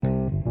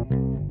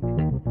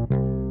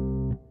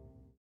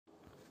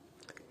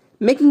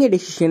Making a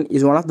decision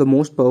is one of the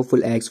most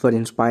powerful acts for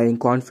inspiring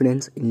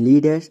confidence in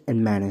leaders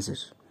and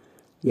managers.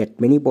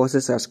 Yet many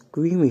bosses are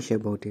squeamish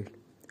about it.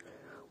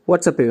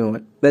 What's up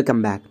everyone?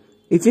 Welcome back.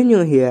 If you're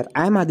new here,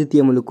 I'm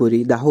Aditya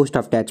Mulukuri, the host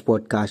of Touch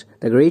Podcast,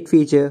 the great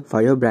future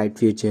for your bright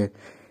future.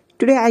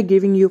 Today I'm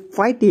giving you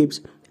 5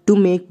 tips to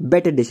make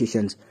better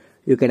decisions.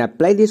 You can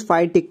apply these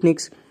 5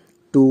 techniques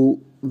to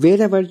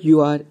wherever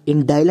you are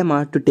in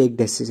dilemma to take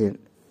decision.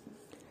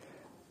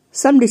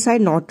 Some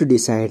decide not to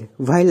decide,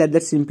 while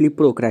others simply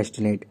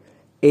procrastinate.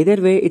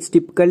 Either way, it's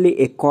typically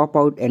a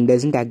cop-out and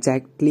doesn't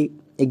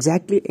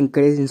exactly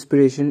encourage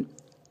inspiration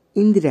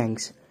in the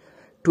ranks.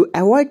 To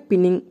avoid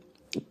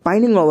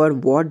pining over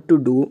what to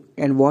do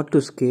and what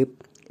to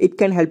skip, it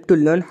can help to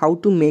learn how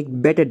to make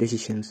better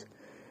decisions.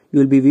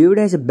 You will be viewed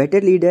as a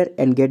better leader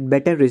and get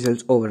better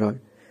results overall.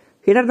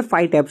 Here are the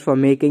 5 tips for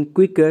making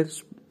quicker,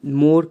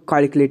 more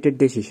calculated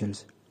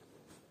decisions.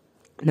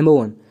 Number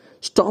 1.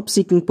 Stop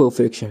seeking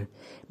perfection.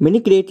 Many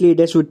great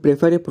leaders would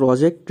prefer a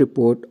project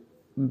report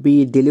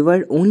be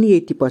delivered only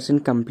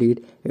 80%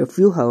 complete a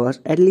few hours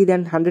early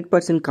than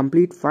 100%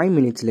 complete 5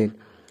 minutes late.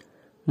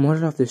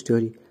 Moral of the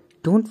story: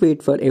 don't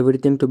wait for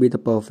everything to be the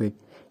perfect.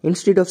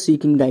 Instead of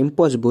seeking the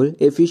impossible,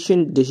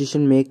 efficient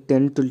decision make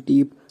tend to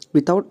leap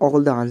without all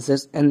the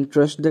answers and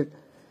trust that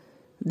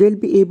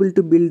they'll be able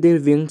to build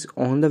their wings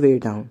on the way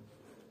down.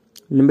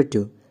 Number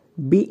 2.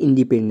 Be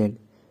independent.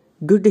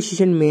 Good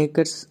decision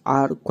makers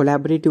are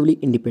collaboratively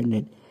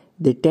independent.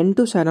 They tend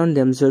to surround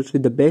themselves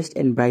with the best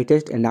and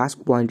brightest and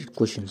ask pointed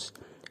questions.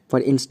 For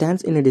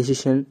instance, in a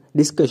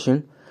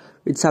discussion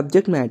with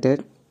subject matter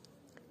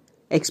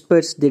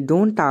experts, they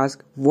don't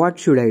ask, "What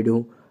should I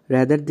do?"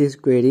 Rather, they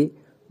query,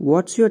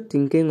 "What's your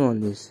thinking on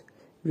this?"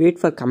 Wait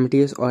for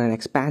committees or an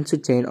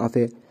expansive chain of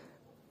a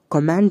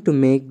command to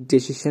make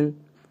decision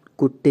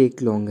could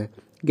take longer.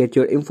 Get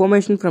your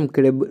information from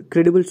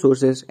credible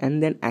sources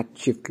and then act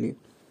swiftly.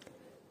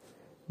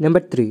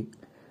 Number 3.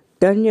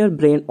 Turn your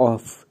brain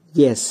off.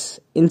 Yes,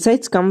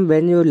 insights come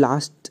when you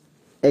last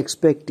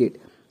expect it.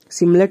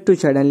 Similar to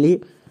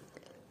suddenly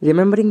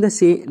remembering the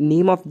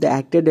name of the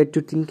actor that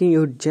you're thinking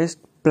you just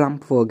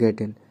plump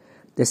forgotten.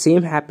 The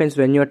same happens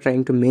when you're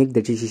trying to make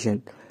the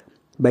decision.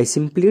 By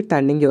simply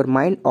turning your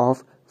mind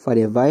off for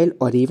a while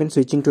or even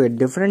switching to a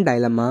different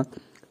dilemma,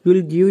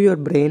 you'll give your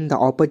brain the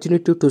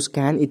opportunity to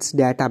scan its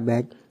data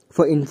back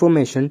for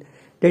information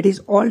that is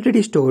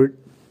already stored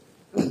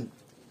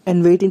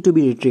and waiting to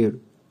be retrieved.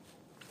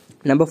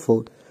 Number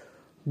 4.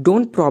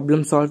 Don't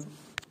problem solve,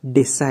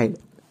 decide.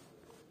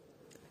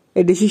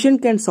 A decision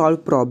can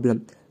solve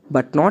problem,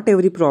 but not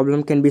every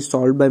problem can be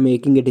solved by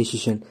making a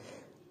decision.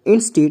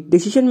 Instead,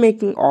 decision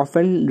making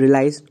often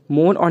relies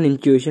more on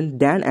intuition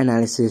than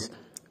analysis.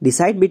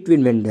 Decide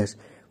between vendors,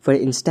 for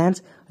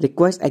instance,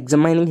 requires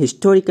examining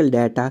historical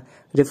data,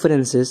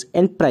 references,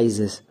 and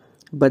prices.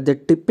 But the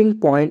tipping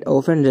point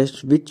often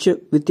rests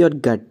with your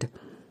gut.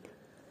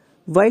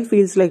 Why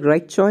feels like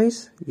right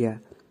choice? Yeah.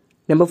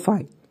 Number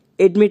 5.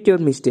 Admit your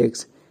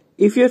mistakes.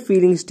 If your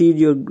feelings steer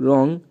you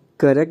wrong,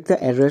 correct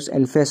the errors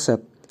and fess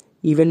up.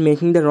 Even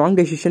making the wrong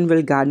decision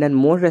will garner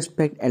more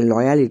respect and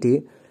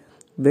loyalty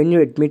when you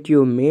admit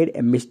you made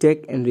a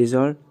mistake and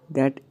resolve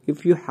that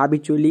if you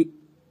habitually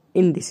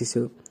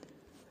indecisive.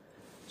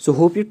 So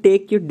hope you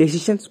take your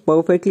decisions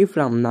perfectly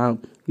from now.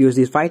 Use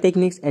these 5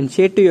 techniques and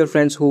share to your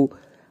friends who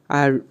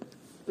are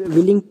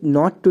willing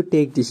not to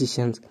take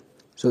decisions.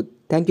 So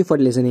thank you for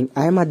listening.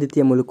 I am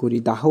Aditya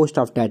Mulukuri, the host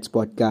of Dad's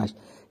Podcast,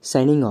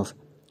 signing off.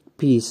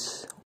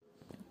 Peace.